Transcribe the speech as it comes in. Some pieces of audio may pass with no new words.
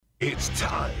It's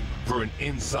time for an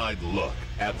inside look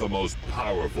at the most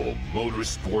powerful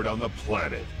motorsport on the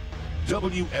planet.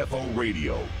 WFO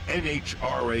Radio,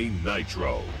 NHRA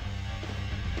Nitro.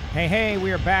 Hey,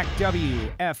 we are back.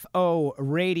 WFO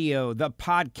Radio, the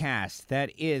podcast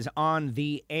that is on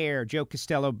the air. Joe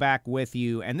Costello back with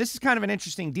you. And this is kind of an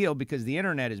interesting deal because the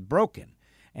internet is broken.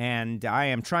 And I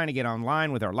am trying to get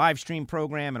online with our live stream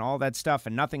program and all that stuff,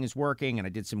 and nothing is working. And I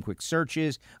did some quick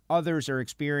searches. Others are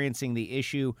experiencing the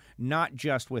issue, not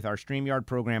just with our StreamYard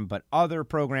program, but other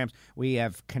programs. We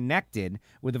have connected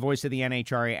with the voice of the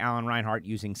NHRA, Alan Reinhart,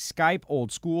 using Skype,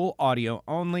 old school, audio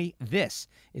only. This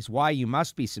is why you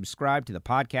must be subscribed to the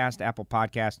podcast, Apple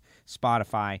Podcast,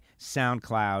 Spotify,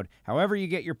 SoundCloud. However you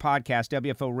get your podcast,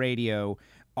 WFO Radio,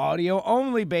 audio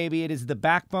only, baby. It is the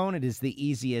backbone. It is the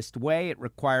easiest way. It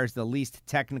requires the least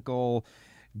technical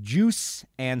juice.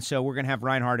 And so we're going to have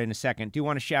Reinhart in a second. Do you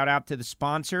want to shout out to the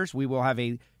sponsors? We will have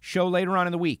a show later on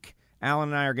in the week. Alan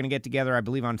and I are going to get together, I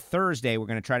believe, on Thursday. We're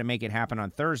going to try to make it happen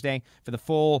on Thursday for the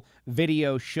full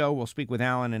video show. We'll speak with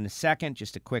Alan in a second,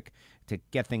 just a quick to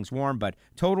get things warm. But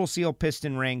Total Seal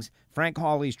Piston Rings, Frank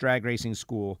Hawley's Drag Racing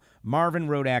School, Marvin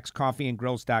Rodax,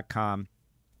 coffeeandgrills.com,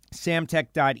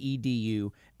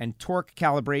 samtech.edu, and Torque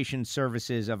Calibration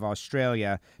Services of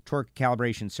Australia,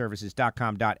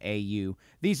 torquecalibrationservices.com.au.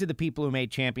 These are the people who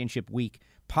made Championship Week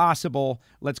possible.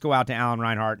 Let's go out to Alan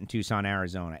Reinhart in Tucson,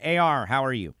 Arizona. AR, how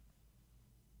are you?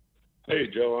 Hey,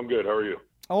 Joe, I'm good. How are you?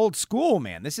 Old school,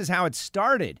 man. This is how it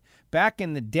started back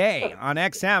in the day on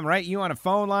XM, right? You on a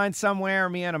phone line somewhere,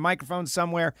 me on a microphone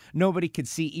somewhere. Nobody could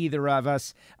see either of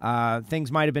us. Things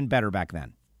might have been better back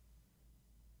then.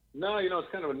 No, it's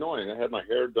kind of annoying. I had my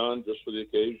hair done just for the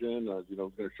occasion. I was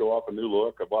going to show off a new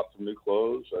look. I bought some new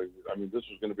clothes. I mean, this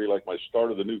was going to be like my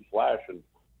start of the new Flash, and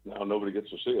now nobody gets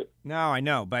to see it. No, I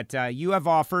know, but you have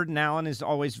offered, and Alan is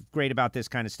always great about this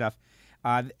kind of stuff.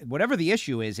 Whatever the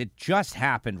issue is, it just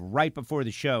happened right before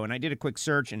the show, and I did a quick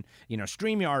search, and,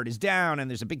 StreamYard is down, and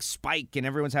there's a big spike, and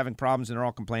everyone's having problems, and they're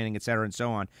all complaining, et cetera, and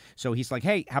so on. So he's like,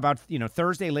 hey, how about,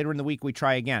 Thursday, later in the week, we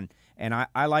try again? And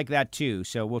I like that, too.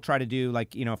 So we'll try to do,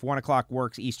 if 1 o'clock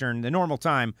works Eastern, the normal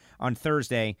time on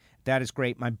Thursday, that is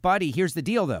great. My buddy, here's the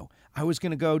deal, though. I was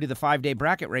going to go to the 5-day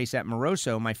bracket race at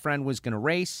Moroso. My friend was going to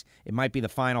race. It might be the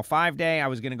final 5-day. I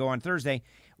was going to go on Thursday.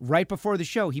 Right before the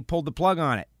show, he pulled the plug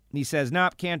on it. He says,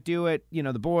 nope, can't do it.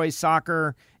 The boys,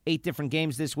 soccer, 8 different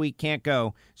games this week, can't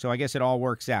go. So I guess it all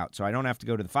works out. So I don't have to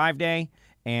go to the 5-day,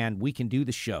 and we can do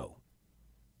the show.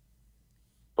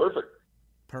 Perfect.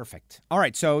 All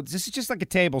right, so this is just like a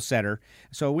table setter.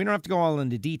 So we don't have to go all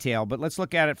into detail, but let's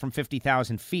look at it from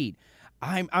 50,000 feet.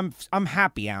 I'm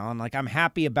happy, Alan. I'm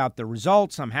happy about the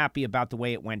results. I'm happy about the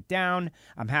way it went down.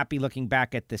 I'm happy looking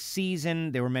back at the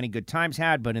season. There were many good times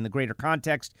had, but in the greater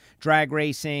context, drag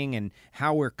racing and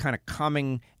how we're kind of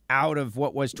coming out of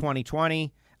what was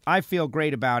 2020, I feel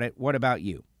great about it. What about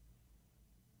you?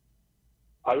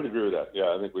 I would agree with that.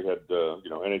 Yeah, I think we had,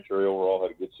 NHRA overall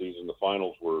had a good season. The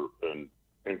finals were an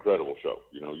incredible show.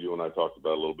 You and I talked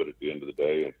about it a little bit at the end of the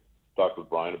day, and talked with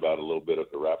Brian about it a little bit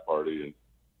at the wrap party, and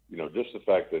just the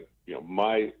fact that,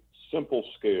 my simple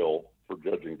scale for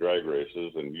judging drag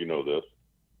races, and this,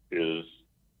 is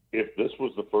if this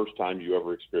was the first time you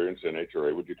ever experienced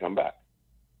NHRA, would you come back?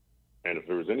 And if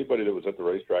there was anybody that was at the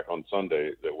racetrack on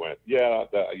Sunday that went, I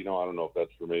don't know if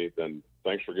that's for me, then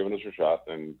thanks for giving us a shot,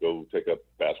 and go take up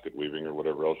basket weaving or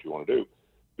whatever else you want to do.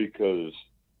 Because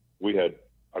we had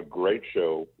a great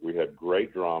show. We had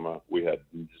great drama. We had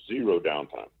zero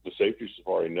downtime. The safety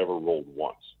safari never rolled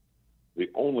once. The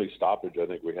only stoppage I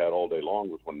think we had all day long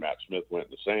was when Matt Smith went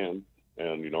in the sand,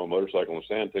 and, a motorcycle in the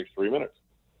sand takes 3 minutes.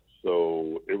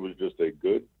 So it was just a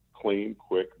good, clean,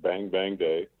 quick, bang, bang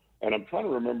day. And I'm trying to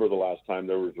remember the last time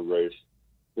there was a race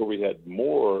where we had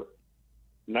more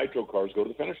nitro cars go to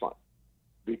the finish line.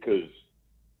 Because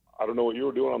I don't know what you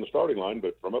were doing on the starting line,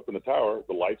 but from up in the tower,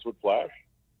 the lights would flash,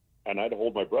 and I'd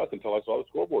hold my breath until I saw the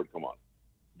scoreboard come on.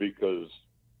 Because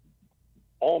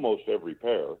almost every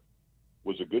pair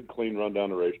was a good, clean run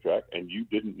down the racetrack, and you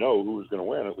didn't know who was going to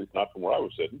win, at least not from where I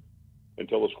was sitting,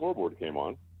 until the scoreboard came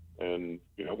on. And,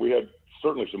 we had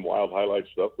certainly some wild highlight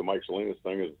stuff. The Mike Salinas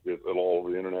thing is all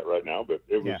over the internet right now, but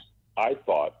it was, I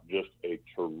thought, just a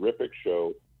terrific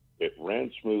show. It ran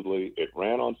smoothly. It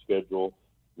ran on schedule.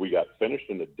 We got finished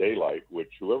in the daylight,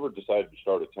 which whoever decided to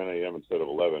start at 10 a.m. instead of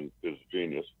 11 is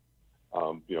genius.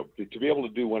 To be able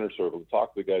to do Winter Circle,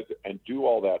 talk to the guys, and do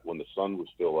all that when the sun was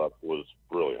still up was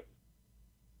brilliant.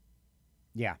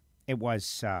 Yeah, it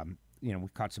was, we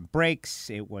caught some breaks.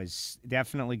 It was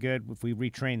definitely good. If we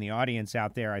retrain the audience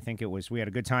out there, I think we had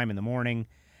a good time in the morning.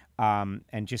 And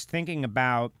just thinking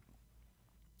about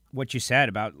what you said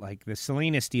about like the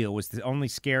Salinas deal was the only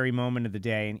scary moment of the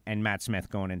day, and Matt Smith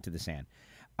going into the sand.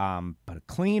 But a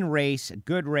clean race, a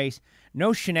good race,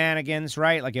 no shenanigans,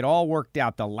 right? Like it all worked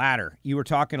out. The ladder. You were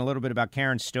talking a little bit about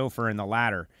Karen Stouffer and the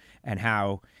ladder and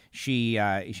how she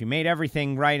made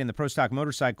everything right in the pro stock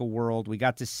motorcycle world. We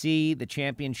got to see the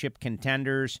championship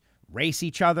contenders race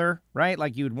each other, right?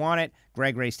 Like you'd want it.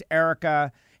 Greg raced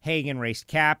Erica, Hagan raced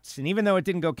Capps, and even though it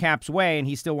didn't go Capps' way and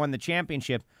he still won the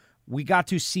championship, we got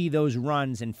to see those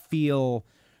runs and feel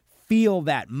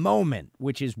that moment,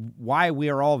 which is why we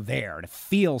are all there, to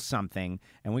feel something,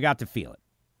 and we got to feel it.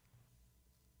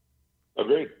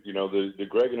 Agreed. You know, the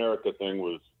Greg and Erica thing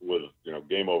was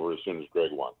game over as soon as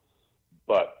Greg won.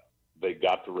 But they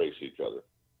got to race each other.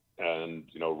 And,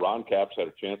 Ron Capps had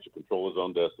a chance to control his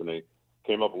own destiny,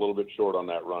 came up a little bit short on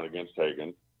that run against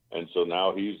Hagan. And so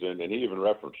now he's in, and he even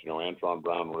referenced, Antron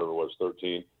Brown, whatever it was,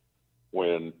 13,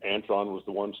 when Antron was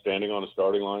the one standing on the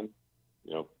starting line,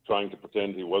 trying to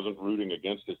pretend he wasn't rooting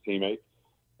against his teammate.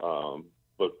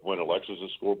 But when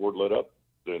Alexis's scoreboard lit up,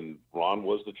 then Ron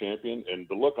was the champion. And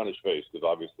the look on his face, because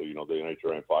obviously, the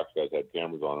NHRA and Fox guys had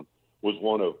cameras on him, was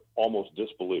one of almost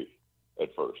disbelief at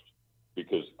first.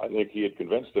 Because I think he had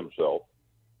convinced himself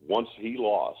once he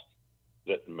lost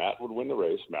that Matt would win the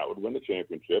race, Matt would win the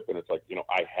championship. And it's like,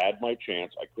 I had my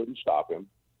chance. I couldn't stop him.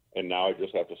 And now I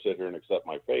just have to sit here and accept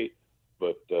my fate.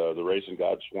 But the racing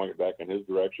god swung it back in his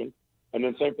direction. And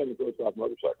then same thing with pro stock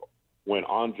motorcycle. When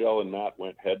Angel and Matt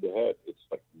went head-to-head, it's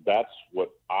like that's what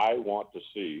I want to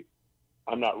see.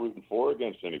 I'm not rooting for or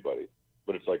against anybody,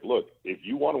 but it's like, look, if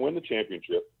you want to win the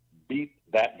championship, beat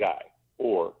that guy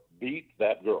or beat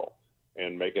that girl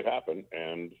and make it happen.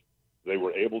 And they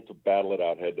were able to battle it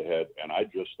out head-to-head, and I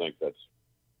just think that's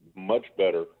much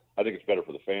better. I think it's better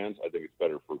for the fans. I think it's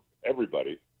better for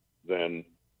everybody than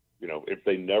if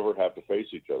they never have to face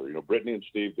each other. Brittany and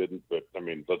Steve didn't, but I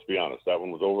mean, let's be honest, that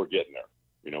one was over getting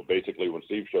there. Basically when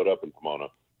Steve showed up in Pomona,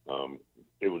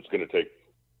 it was going to take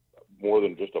more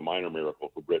than just a minor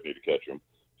miracle for Brittany to catch him.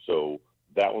 So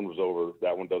that one was over.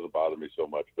 That one doesn't bother me so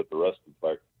much, but the rest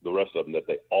of them, that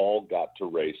they all got to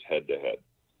race head to head.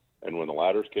 And when the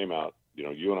ladders came out,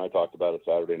 you and I talked about it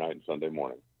Saturday night and Sunday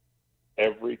morning.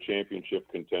 Every championship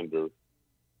contender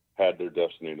had their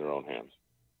destiny in their own hands.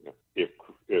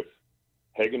 If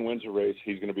Hagan wins a race,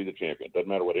 he's going to be the champion. Doesn't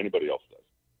matter what anybody else does.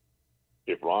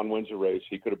 If Ron wins a race,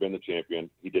 he could have been the champion.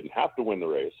 He didn't have to win the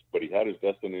race, but he had his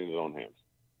destiny in his own hands.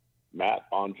 Matt,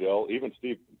 Angel, even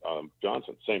Steve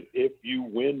Johnson saying, if you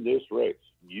win this race,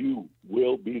 you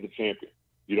will be the champion.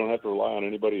 You don't have to rely on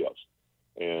anybody else.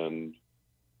 And,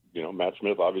 Matt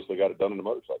Smith obviously got it done in the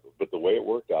motorcycle. But the way it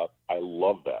worked out, I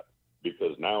love that.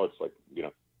 Because now it's like,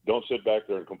 don't sit back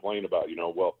there and complain about,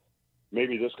 well,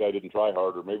 maybe this guy didn't try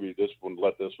hard, or maybe this one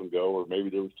let this one go, or maybe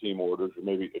there was team orders, or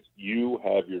maybe it's you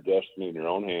have your destiny in your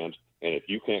own hands, and if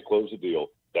you can't close the deal,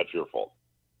 that's your fault.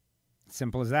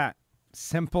 Simple as that.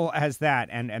 Simple as that.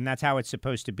 And that's how it's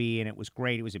supposed to be, and it was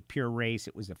great. It was a pure race.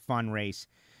 It was a fun race.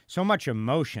 So much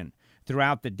emotion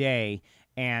throughout the day.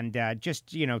 And just,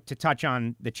 to touch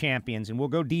on the champions, and we'll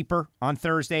go deeper on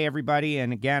Thursday, everybody.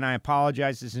 And again, I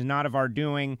apologize. This is not of our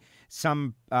doing.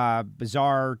 Some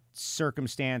bizarre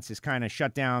circumstance has kind of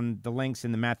shut down the links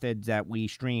and the methods that we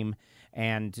stream.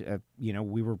 And,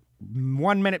 we were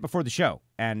 1 minute before the show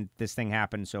and this thing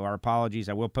happened. So our apologies.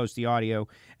 I will post the audio.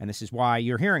 And this is why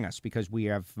you're hearing us, because we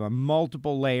have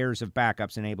multiple layers of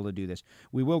backups and able to do this.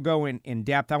 We will go in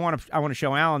depth. I want to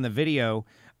show Alan the video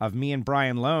of me and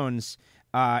Brian Loans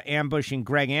ambushing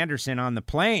Greg Anderson on the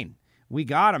plane. We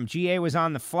got him. GA was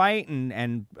on the flight,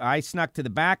 and I snuck to the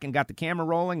back and got the camera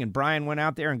rolling, and Brian went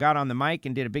out there and got on the mic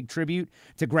and did a big tribute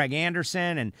to Greg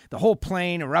Anderson, and the whole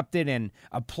plane erupted in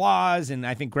applause, and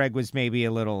I think Greg was maybe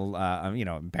a little,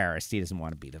 embarrassed. He doesn't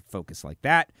want to be the focus like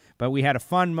that, but we had a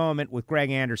fun moment with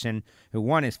Greg Anderson, who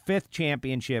won his 5th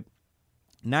championship,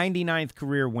 99th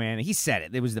career win. He said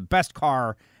it. It was the best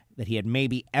car that he had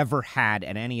maybe ever had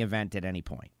at any event at any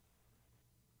point.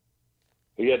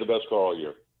 He had the best car all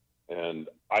year. And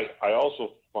I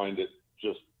also find it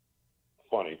just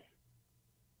funny.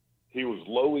 He was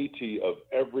low ET of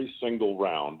every single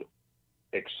round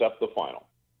except the final.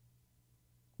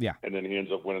 Yeah. And then he ends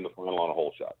up winning the final on a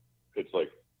hole shot. It's like,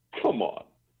 come on.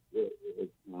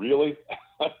 Really?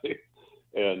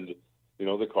 And,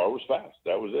 the car was fast.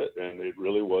 That was it. And it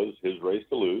really was his race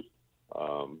to lose.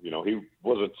 He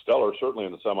wasn't stellar, certainly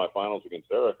in the semifinals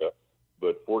against Erica.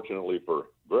 But fortunately for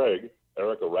Greg,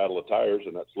 Erica rattled the tires,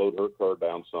 and that slowed her car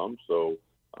down some. So,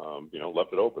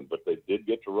 left it open. But they did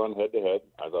get to run head-to-head.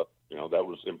 I thought, that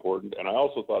was important. And I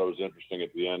also thought it was interesting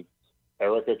at the end.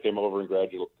 Erica came over and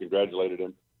congratulated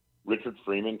him. Richard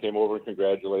Freeman came over and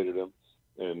congratulated him.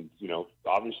 And,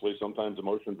 obviously sometimes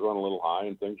emotions run a little high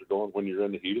and things are going when you're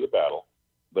in the heat of the battle.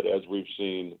 But as we've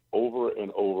seen over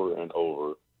and over and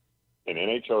over, in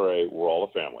NHRA, we're all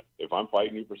a family. If I'm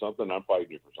fighting you for something, I'm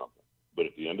fighting you for something. But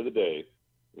at the end of the day,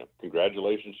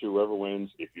 congratulations to whoever wins.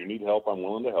 If you need help, I'm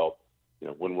willing to help.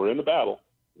 When we're in the battle,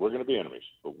 we're going to be enemies.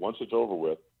 But once it's over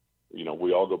with,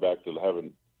 we all go back to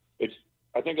having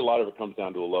I think a lot of it comes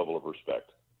down to a level of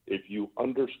respect. If you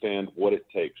understand what it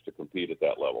takes to compete at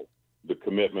that level, the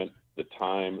commitment, the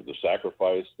time, the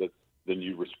sacrifice, then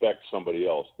you respect somebody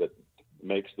else that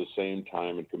makes the same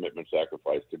time and commitment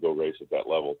sacrifice to go race at that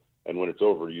level. And when it's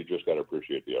over, you just got to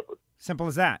appreciate the effort. Simple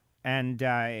as that. And,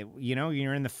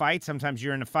 you're in the fight. Sometimes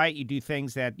you're in a fight. You do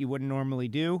things that you wouldn't normally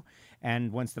do.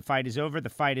 And once the fight is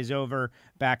over,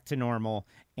 back to normal.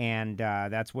 And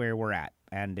that's where we're at.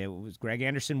 And it was Greg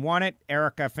Anderson won it.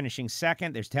 Erica finishing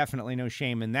second. There's definitely no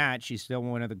shame in that. She's still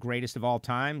one of the greatest of all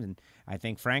time. And I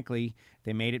think, frankly,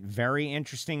 they made it very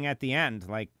interesting at the end.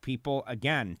 Like, people,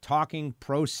 again, talking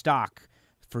pro stock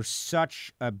for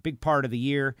such a big part of the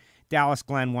year. Dallas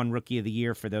Glenn won Rookie of the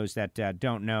Year, for those that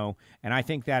don't know. And I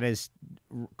think that is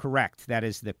correct. That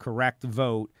is the correct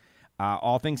vote.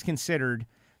 All things considered,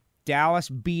 Dallas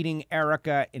beating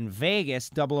Erica in Vegas,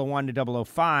 001 to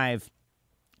 005,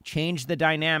 changed the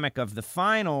dynamic of the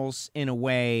finals in a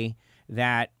way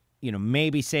that,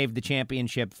 maybe saved the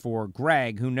championship for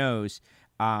Greg. Who knows?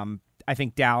 I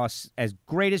think Dallas, as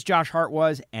great as Josh Hart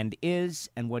was and is,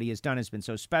 and what he has done has been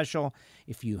so special.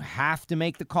 If you have to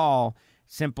make the call,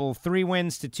 simple 3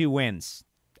 wins to 2 wins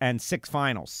and 6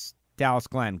 finals. Dallas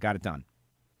Glenn got it done.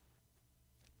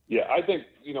 Yeah, I think,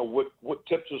 what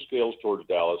tips the scales towards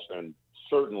Dallas, and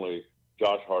certainly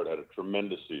Josh Hart had a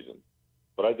tremendous season.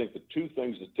 But I think the 2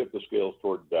 things that tip the scales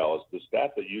towards Dallas, the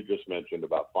stat that you just mentioned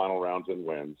about final rounds and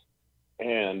wins,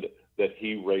 and that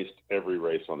he raced every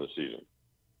race on the season.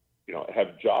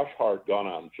 Have Josh Hart gone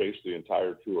out and chased the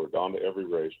entire tour, gone to every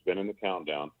race, been in the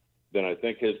countdown, then I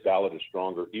think his ballot is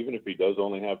stronger, even if he does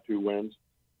only have 2 wins.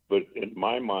 But in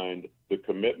my mind, the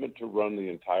commitment to run the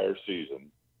entire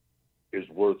season is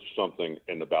worth something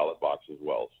in the ballot box as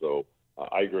well. So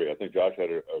I agree. I think Josh had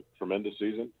a tremendous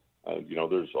season.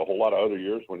 There's a whole lot of other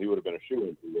years when he would have been a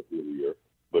shoo-in for Rookie of the Year.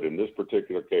 But in this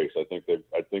particular case, I think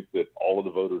that all of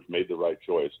the voters made the right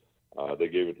choice. They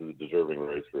gave it to the deserving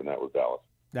racer, and that was Dallas.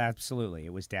 Absolutely.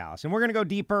 It was Dallas. And we're going to go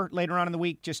deeper later on in the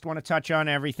week. Just want to touch on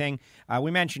everything.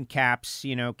 We mentioned Capps.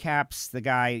 Capps, the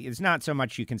guy, there's not so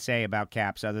much you can say about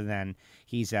Capps other than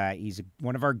he's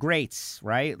one of our greats,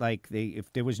 right? Like,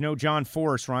 if there was no John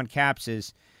Force, Ron Capps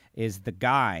is the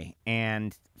guy.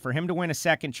 And for him to win a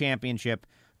second championship,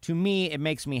 to me, it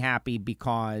makes me happy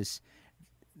because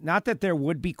not that there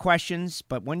would be questions,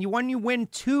 but when you win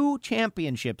 2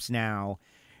 championships now,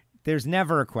 there's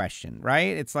never a question,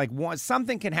 right? It's like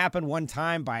something can happen one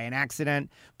time by an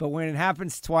accident, but when it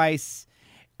happens twice,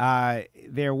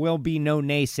 there will be no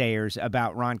naysayers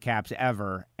about Ron Capps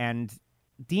ever. And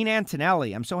Dean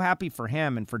Antonelli, I'm so happy for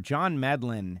him and for John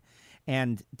Medlin.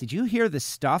 And did you hear the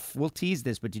stuff? We'll tease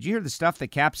this, but did you hear the stuff that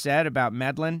Capps said about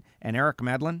Medlin and Eric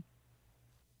Medlin?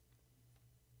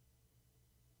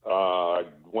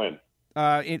 When?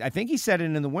 I think he said it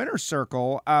in the winner's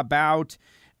circle about...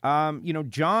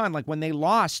 John, like when they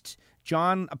lost,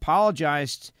 John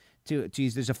apologized to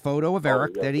there's a photo of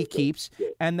Eric that he keeps,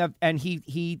 and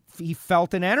he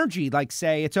felt an energy like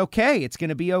say it's okay, it's going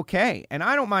to be okay. And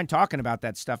I don't mind talking about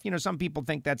that stuff. Some people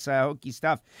think that's hokey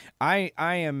stuff. I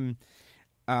am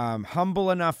humble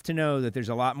enough to know that there's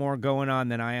a lot more going on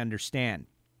than I understand.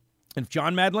 If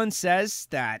John Medlin says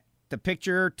that the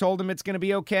picture told him it's going to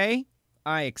be okay,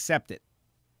 I accept it.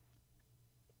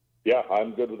 Yeah,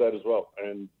 I'm good with that as well.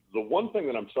 And the one thing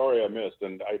that I'm sorry I missed,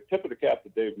 and I tip of the cap to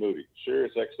Dave Moody,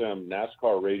 Sirius XM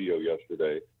NASCAR radio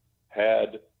yesterday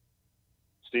had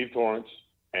Steve Torrence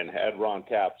and had Ron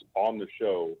Capps on the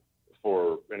show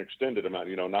for an extended amount,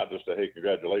 not just a, hey,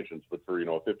 congratulations, but for,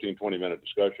 a 15, 20-minute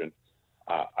discussion.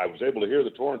 I was able to hear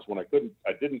the Torrence when I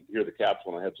didn't hear the Capps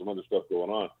when I had some other stuff going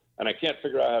on. And I can't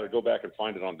figure out how to go back and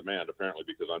find it on demand, apparently,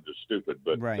 because I'm just stupid.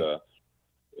 But right.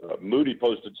 Moody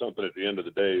posted something at the end of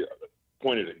the day,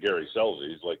 pointed at Gary Scelzi.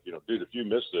 He's like, dude, if you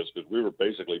missed this, because we were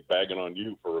basically bagging on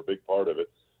you for a big part of it.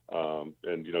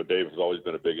 And Dave has always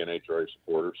been a big NHRA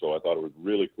supporter, so I thought it was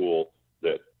really cool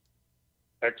that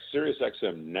Sirius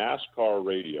XM NASCAR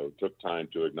radio took time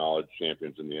to acknowledge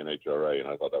champions in the NHRA, and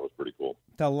I thought that was pretty cool.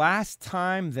 The last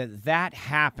time that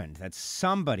happened, that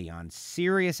somebody on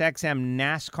Sirius XM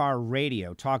NASCAR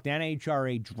radio talked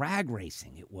NHRA drag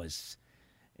racing, it was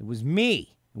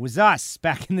me. It was us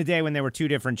back in the day when there were 2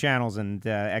 different channels and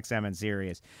XM and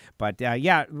Sirius. But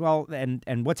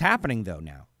and what's happening though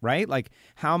now, right? Like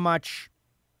how much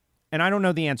and I don't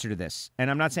know the answer to this, and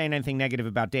I'm not saying anything negative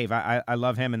about Dave. I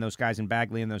love him and those guys in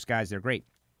Bagley and those guys. They're great.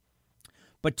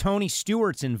 But Tony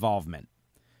Stewart's involvement,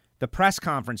 the press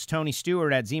conference, Tony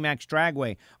Stewart at ZMAX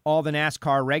Dragway, all the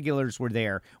NASCAR regulars were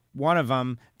there. One of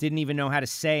them didn't even know how to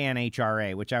say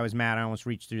NHRA, which I was mad. I almost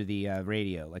reached through the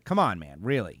radio. Like, come on, man,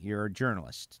 really? You're a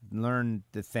journalist. Learn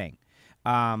the thing.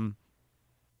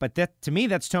 But that, to me,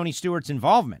 that's Tony Stewart's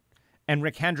involvement and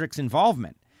Rick Hendrick's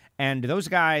involvement. And those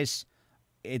guys,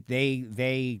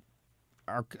 they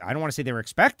are, I don't want to say they were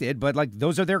expected, but like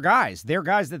those are their guys. Their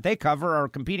guys that they cover are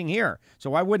competing here.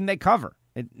 So why wouldn't they cover?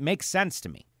 It makes sense to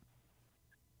me.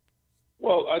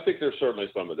 Well, I think there's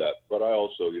certainly some of that. But I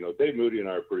also, Dave Moody and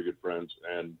I are pretty good friends.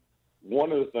 And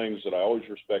one of the things that I always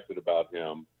respected about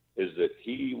him is that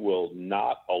he will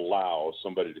not allow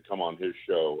somebody to come on his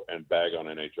show and bag on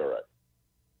NHRA.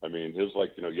 I mean, his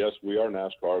yes, we are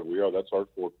NASCAR. That's our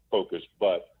focus.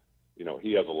 But,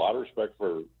 he has a lot of respect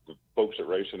for the folks that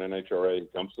race in NHRA. He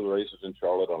comes to the races in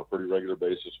Charlotte on a pretty regular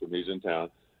basis when he's in town,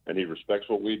 and he respects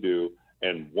what we do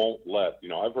and won't let,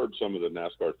 I've heard some of the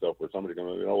NASCAR stuff where somebody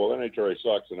comes, well, NHRA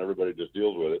sucks and everybody just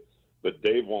deals with it. But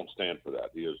Dave won't stand for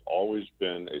that. He has always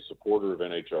been a supporter of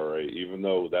NHRA, even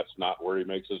though that's not where he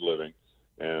makes his living.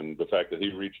 And the fact that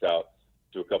he reached out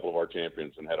to a couple of our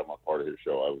champions and had them on part of his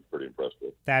show, I was pretty impressed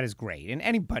with. That is great. And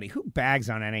anybody who bags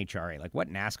on NHRA, like what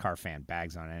NASCAR fan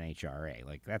bags on NHRA?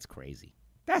 Like, that's crazy.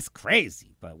 That's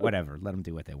crazy. But whatever. Let them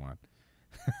do what they want.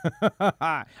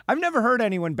 I've never heard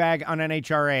anyone bag on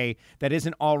NHRA that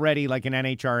isn't already like an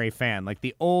NHRA fan. Like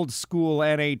the old school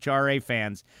NHRA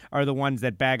fans are the ones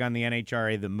that bag on the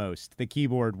NHRA the most, the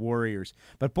keyboard warriors.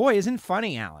 But boy, isn't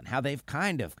funny, Alan, how they've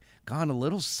kind of gone a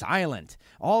little silent.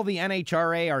 All the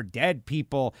NHRA are dead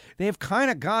people. They've kind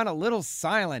of gone a little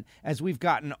silent as we've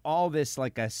gotten all this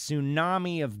like a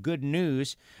tsunami of good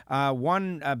news.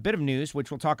 One bit of news,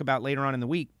 which we'll talk about later on in the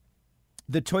week,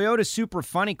 the Toyota Supra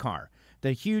Funny Car.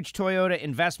 The huge Toyota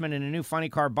investment in a new funny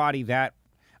car body that,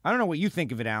 I don't know what you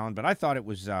think of it, Alan, but I thought it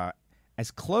was as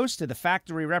close to the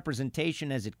factory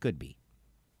representation as it could be.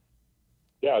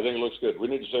 Yeah, I think it looks good. We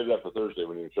need to save that for Thursday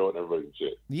when you can show it and everybody can see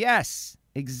it. Yes,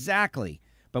 exactly.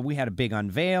 But we had a big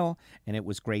unveil, and it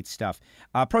was great stuff.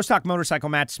 Pro Stock Motorcycle,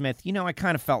 Matt Smith, I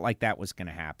kind of felt like that was going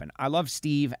to happen. I love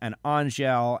Steve and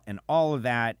Angel and all of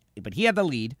that, but he had the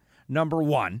lead, number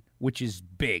one, which is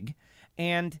big.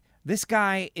 And this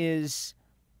guy is,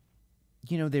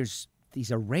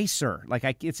 he's a racer.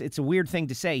 Like it's a weird thing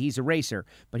to say. He's a racer,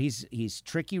 but he's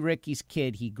Tricky Ricky's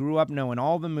kid. He grew up knowing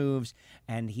all the moves,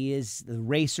 and he is the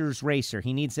racer's racer.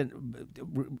 He needs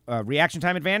reaction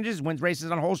time advantages, wins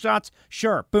races on hole shots.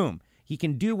 Sure, boom. He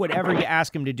can do whatever you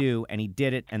ask him to do, and he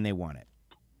did it, and they won it.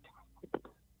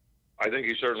 I think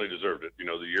he certainly deserved it.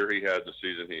 The year he had, the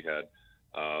season he had.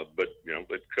 But,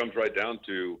 it comes right down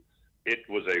to it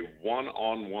was a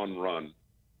one-on-one run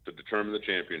to determine the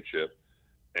championship,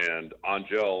 and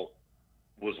Angel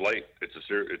was late. It's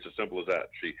as simple as that.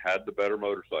 She had the better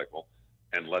motorcycle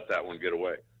and let that one get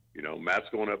away. Matt's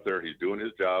going up there. He's doing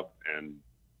his job, and,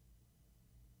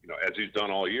 as he's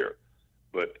done all year.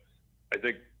 But I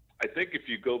think if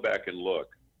you go back and look,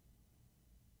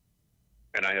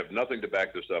 and I have nothing to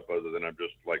back this up other than I'm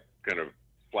just like kind of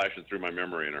flashing through my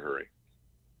memory in a hurry.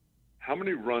 How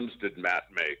many runs did Matt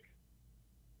make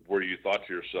where you thought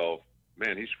to yourself,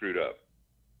 man, he screwed up?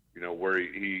 Where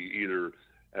he either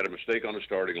had a mistake on the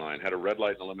starting line, had a red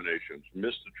light in eliminations,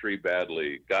 missed the tree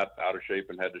badly, got out of shape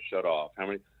and had to shut off.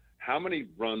 How many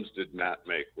runs did Matt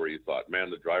make where you thought, man,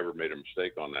 the driver made a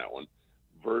mistake on that one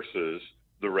versus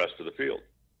the rest of the field?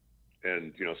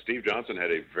 And, Steve Johnson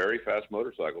had a very fast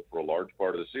motorcycle for a large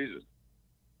part of the season,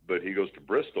 but he goes to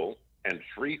Bristol and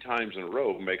 3 times in a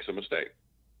row makes a mistake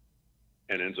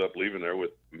and ends up leaving there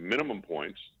with minimum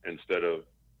points instead of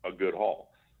a good haul.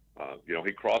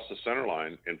 He crossed the center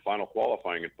line in final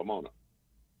qualifying at Pomona.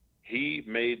 He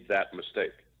made that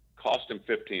mistake, cost him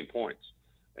 15 points,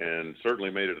 and certainly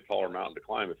made it a taller mountain to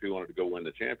climb if he wanted to go win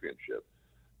the championship.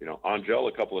 Angel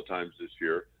a couple of times this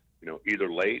year,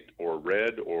 either late or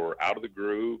red or out of the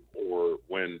groove, or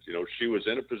when, she was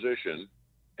in a position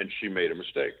and she made a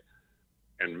mistake.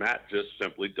 And Matt just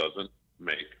simply doesn't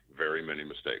make very many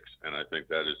mistakes. And I think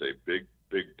that is a big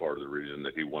part of the reason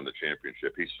that he won the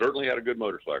championship. He certainly had a good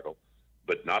motorcycle,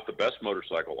 but not the best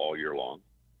motorcycle all year long.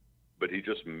 But he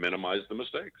just minimized the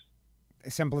mistakes.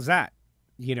 As simple as that.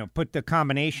 Put the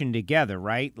combination together,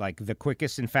 right? Like the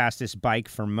quickest and fastest bike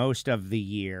for most of the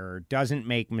year, doesn't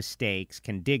make mistakes,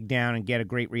 can dig down and get a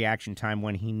great reaction time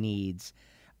when he needs.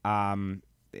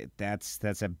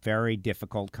 that's a very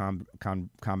difficult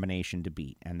combination to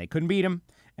beat, and they couldn't beat him,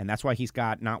 and that's why he's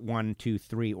got not 1, 2,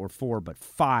 3, or 4, but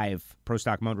 5 Pro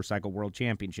Stock Motorcycle World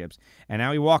Championships, and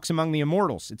now he walks among the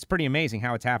immortals. It's pretty amazing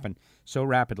how it's happened so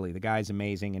rapidly. The guy's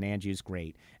amazing, and Angie is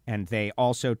great, and they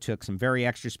also took some very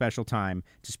extra special time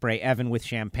to spray Evan with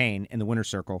champagne in the winner's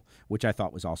circle, which I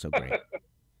thought was also great.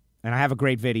 And I have a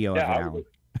great video of it, Alan.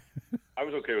 I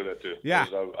was okay with that too. Yeah,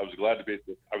 I was glad to be.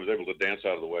 I was able to dance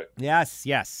out of the way.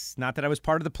 Yes. Not that I was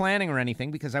part of the planning or anything,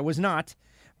 because I was not,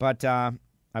 but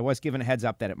I was given a heads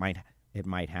up that it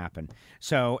might happen.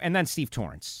 So, and then Steve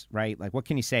Torrence, right? Like, what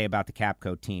can you say about the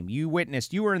Capco team? You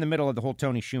were in the middle of the whole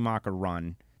Tony Schumacher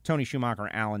run, Tony Schumacher,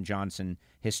 Alan Johnson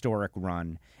historic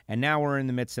run, and now we're in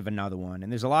the midst of another one.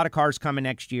 And there's a lot of cars coming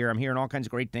next year. I'm hearing all kinds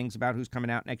of great things about who's coming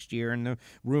out next year and the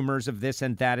rumors of this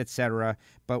and that, etc.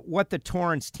 But what the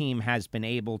Torrence team has been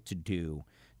able to do,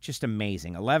 just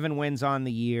amazing. 11 wins on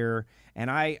the year, and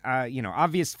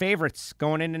obvious favorites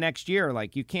going into next year.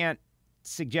 Like, you can't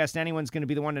suggest anyone's going to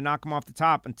be the one to knock them off the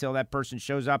top until that person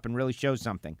shows up and really shows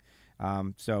something.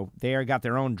 So they got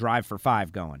their own drive for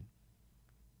 5 going.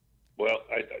 Well,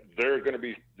 they're going to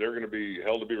be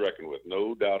held to be reckoned with,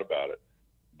 no doubt about it.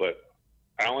 But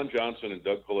Alan Johnson and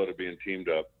Doug Coletta being teamed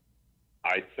up,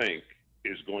 I think,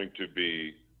 is going to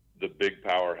be the big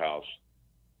powerhouse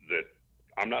that,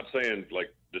 I'm not saying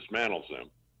like dismantles them,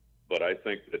 but I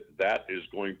think that is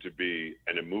going to be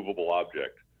an immovable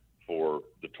object for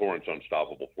the Torrence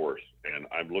Unstoppable Force. And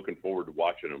I'm looking forward to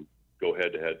watching them go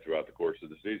head to head throughout the course of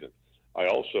the season. I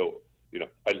also,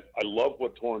 I love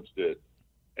what Torrence did.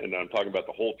 And I'm talking about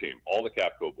the whole team, all the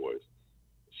Capco boys.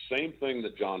 Same thing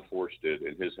that John Force did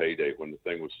in his heyday when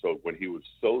he was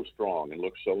so strong and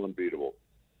looked so unbeatable.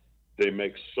 They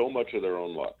make so much of their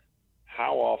own luck.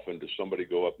 How often does somebody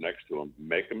go up next to them,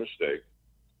 make a mistake?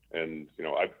 And,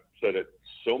 I've said it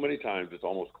so many times, it's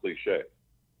almost cliche.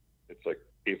 It's like,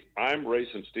 if I'm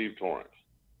racing Steve Torrence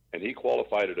and he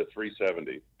qualified at a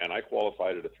 370 and I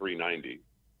qualified at a 390,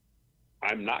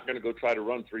 I'm not going to go try to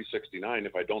run 369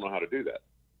 if I don't know how to do that.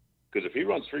 Because if he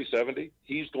runs 370,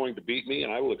 he's going to beat me,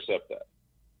 and I will accept that.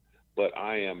 But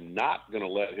I am not going to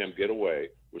let him get away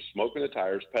with smoking the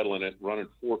tires, pedaling it, running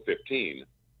 415,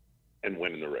 and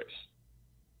winning the race.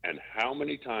 And how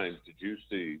many times did you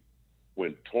see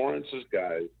when Torrance's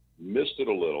guys missed it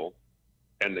a little,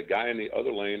 and the guy in the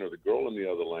other lane or the girl in the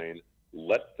other lane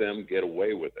let them get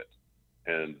away with it?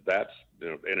 And that's,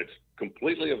 and it's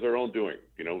completely of their own doing.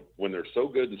 When they're so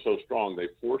good and so strong, they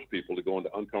force people to go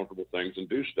into uncomfortable things and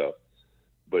do stuff.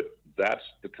 But that's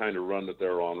the kind of run that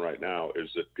they're on right now, is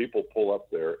that people pull up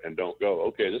there and don't go,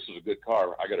 okay, this is a good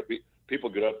car. People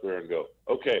get up there and go,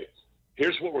 okay,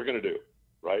 here's what we're going to do,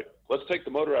 right? Let's take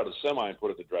the motor out of the semi and put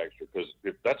it in the dragster, because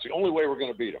if that's the only way we're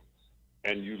going to beat them.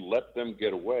 And you let them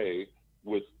get away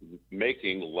with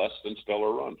making less than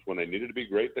stellar runs. When they needed to be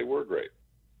great, they were great.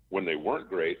 When they weren't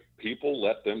great, people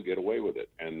let them get away with it.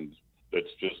 And it's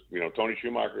just, Tony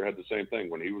Schumacher had the same thing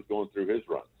when he was going through his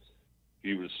run.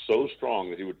 He was so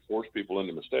strong that he would force people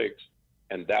into mistakes,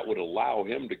 and that would allow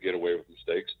him to get away with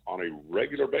mistakes on a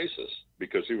regular basis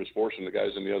because he was forcing the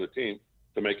guys in the other team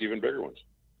to make even bigger ones.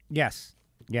 Yes,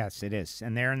 it is.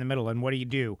 And they're in the middle. And what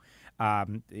do?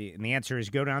 And the answer is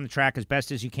go down the track as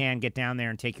best as you can, get down there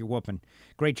and take your whooping.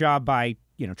 Great job by,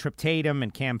 Trip Tatum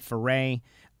and Cam Ferret.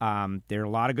 There are a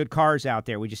lot of good cars out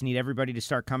there. We just need everybody to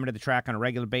start coming to the track on a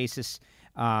regular basis,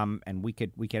 and we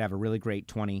could have a really great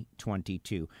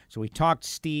 2022. So we talked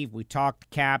Steve, we talked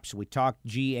Caps, we talked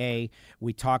GA,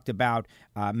 we talked about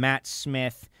Matt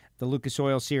Smith. The Lucas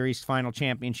Oil Series final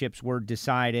championships were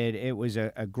decided. It was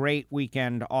a great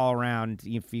weekend all around.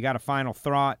 If you got a final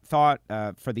thought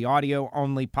for the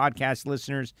audio-only podcast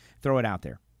listeners, throw it out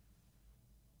there.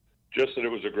 Just that it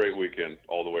was a great weekend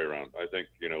all the way around. I think,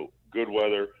 good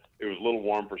weather. It was a little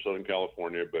warm for Southern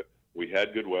California, but we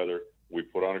had good weather. We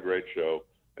put on a great show.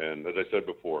 And as I said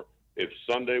before, if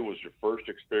Sunday was your first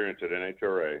experience at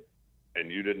NHRA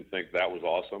and you didn't think that was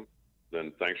awesome,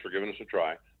 then thanks for giving us a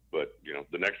try. But,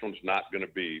 the next one's not going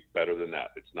to be better than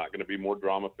that. It's not going to be more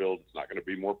drama-filled. It's not going to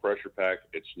be more pressure-packed.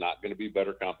 It's not going to be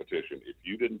better competition. If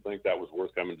you didn't think that was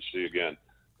worth coming to see again,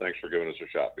 thanks for giving us a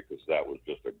shot, because that was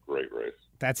just a great race.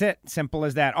 That's it. Simple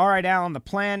as that. All right, Alan, the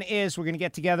plan is we're going to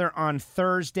get together on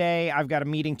Thursday. I've got a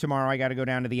meeting tomorrow. I got to go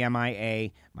down to the MIA,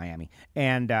 Miami,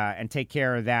 and take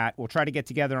care of that. We'll try to get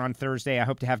together on Thursday. I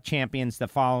hope to have champions the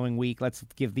following week. Let's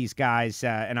give these guys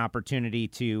an opportunity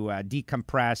to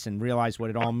decompress and realize what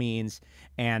it all means.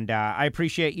 And I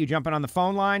appreciate you jumping on the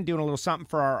phone line, doing a little something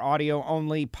for our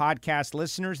audio-only podcast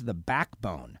listeners, the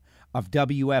backbone of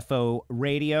WFO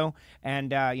Radio.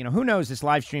 And, who knows, this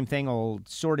live stream thing will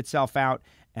sort itself out,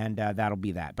 and that'll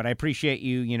be that. But I appreciate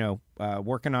you,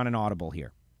 working on an Audible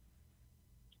here.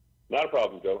 Not a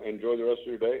problem, Joe. Enjoy the rest of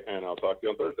your day, and I'll talk to you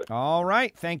on Thursday. All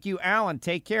right. Thank you, Alan.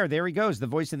 Take care. There he goes, the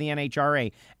voice of the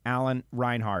NHRA, Alan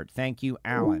Reinhart. Thank you,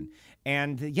 Alan.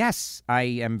 And, yes, I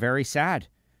am very sad.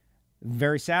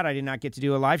 Very sad I did not get to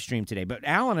do a live stream today. But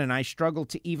Alan and I struggled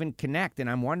to even connect, and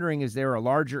I'm wondering, is there a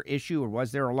larger issue, or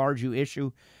was there a larger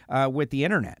issue with the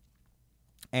Internet?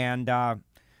 And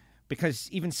because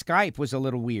even Skype was a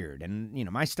little weird. And,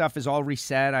 my stuff is all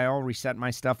reset. I all reset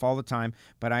my stuff all the time.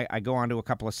 But I go onto a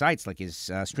couple of sites, like is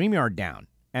StreamYard down?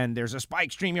 And there's a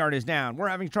spike, StreamYard is down. We're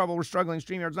having trouble. We're struggling.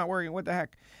 StreamYard's not working. What the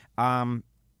heck?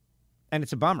 And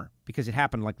it's a bummer because it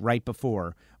happened like right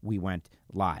before we went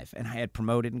live. And I had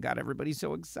promoted and got everybody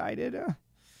so excited.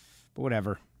 But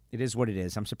whatever. It is what it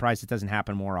is. I'm surprised it doesn't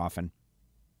happen more often.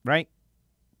 Right?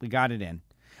 We got it in.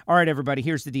 All right, everybody,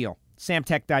 here's the deal.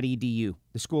 Samtech.edu,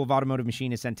 the School of Automotive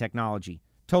Machinists and Technology.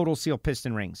 Total Seal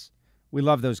Piston Rings. We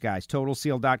love those guys.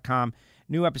 TotalSeal.com.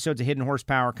 New episodes of Hidden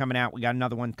Horsepower coming out. We got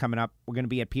another one coming up. We're going to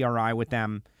be at PRI with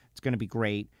them. It's going to be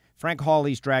great. Frank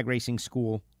Hawley's Drag Racing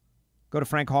School. Go to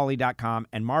frankhawley.com.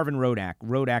 And Marvin Rodak,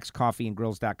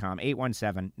 RodaksCoffeeandGrills.com,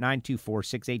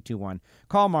 817-924-6821.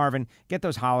 Call Marvin. Get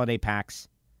those holiday packs.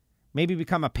 Maybe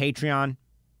become a Patreon.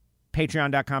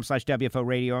 Patreon.com/WFO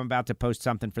Radio. I'm about to post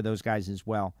something for those guys as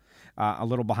well. A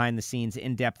little behind-the-scenes,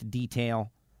 in-depth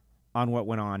detail on what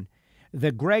went on.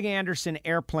 The Greg Anderson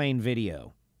airplane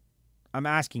video. I'm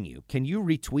asking you, can you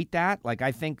retweet that?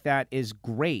 I think that is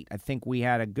great. I think we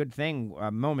had a good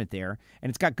moment there, and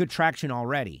it's got good traction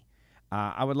already.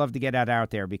 I would love to get that out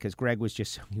there because Greg was he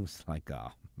was like,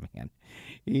 oh, man.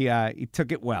 He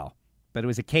took it well, but it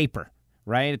was a caper.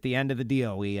 Right at the end of the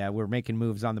deal, we were making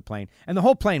moves on the plane. And the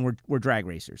whole plane were drag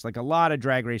racers, like a lot of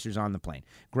drag racers on the plane.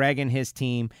 Greg and his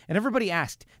team. And everybody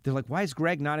asked, they're like, why is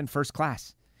Greg not in first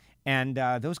class? And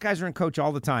those guys are in coach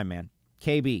all the time, man.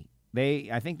 KB.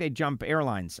 I think they jump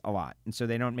airlines a lot, and so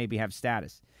they don't maybe have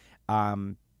status.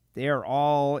 They're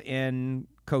all in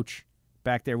coach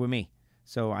back there with me.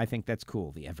 So I think that's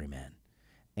cool, the everyman.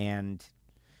 And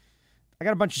I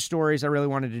got a bunch of stories. I really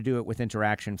wanted to do it with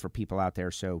interaction for people out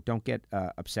there, so don't get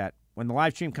upset. When the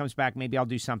live stream comes back, maybe I'll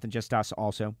do something just us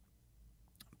also.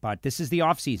 But this is the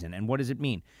off season, and what does it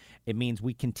mean? It means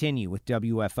we continue with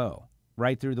WFO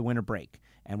right through the winter break.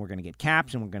 And we're going to get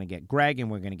Caps, and we're going to get Greg,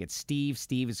 and we're going to get Steve.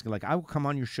 Steve is like, I will come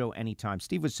on your show anytime.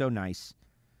 Steve was so nice.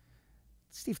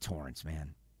 Steve Torrance,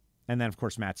 man. And then, of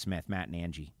course, Matt Smith, Matt and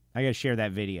Angie. I got to share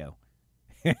that video.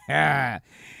 I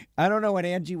don't know what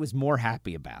Angie was more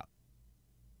happy about.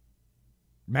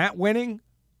 Matt winning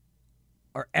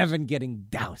or Evan getting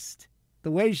doused. The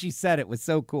way she said it was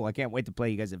so cool. I can't wait to play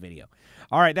you guys a video.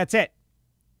 All right, that's it.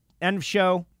 End of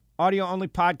show. Audio-only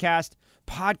podcast.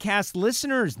 Podcast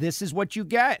listeners, this is what you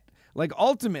get.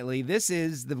 Ultimately, this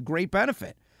is the great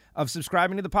benefit of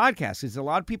subscribing to the podcast. There's a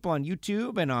lot of people on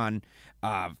YouTube and on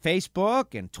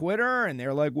Facebook and Twitter, and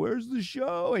they're like, where's the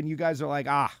show? And you guys are like,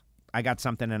 I got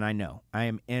something, and I know. I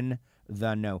am in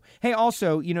the know. Hey,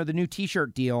 also, the new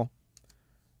T-shirt deal.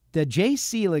 The Jay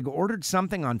Seelig ordered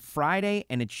something on Friday,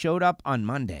 and it showed up on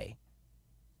Monday.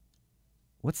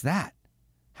 What's that?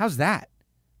 How's that?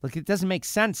 It doesn't make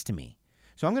sense to me.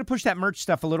 So I'm going to push that merch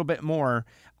stuff a little bit more,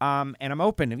 and I'm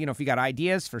open. If you got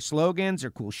ideas for slogans or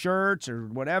cool shirts or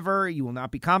whatever, you will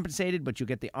not be compensated, but you'll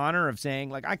get the honor of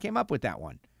saying, I came up with that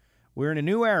one. We're in a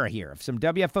new era here of some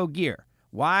WFO gear.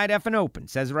 Wide effing open.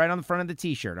 Says it right on the front of the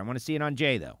T-shirt. I want to see it on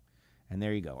Jay, though. And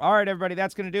there you go. All right, everybody,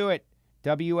 that's going to do it.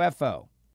 WFO.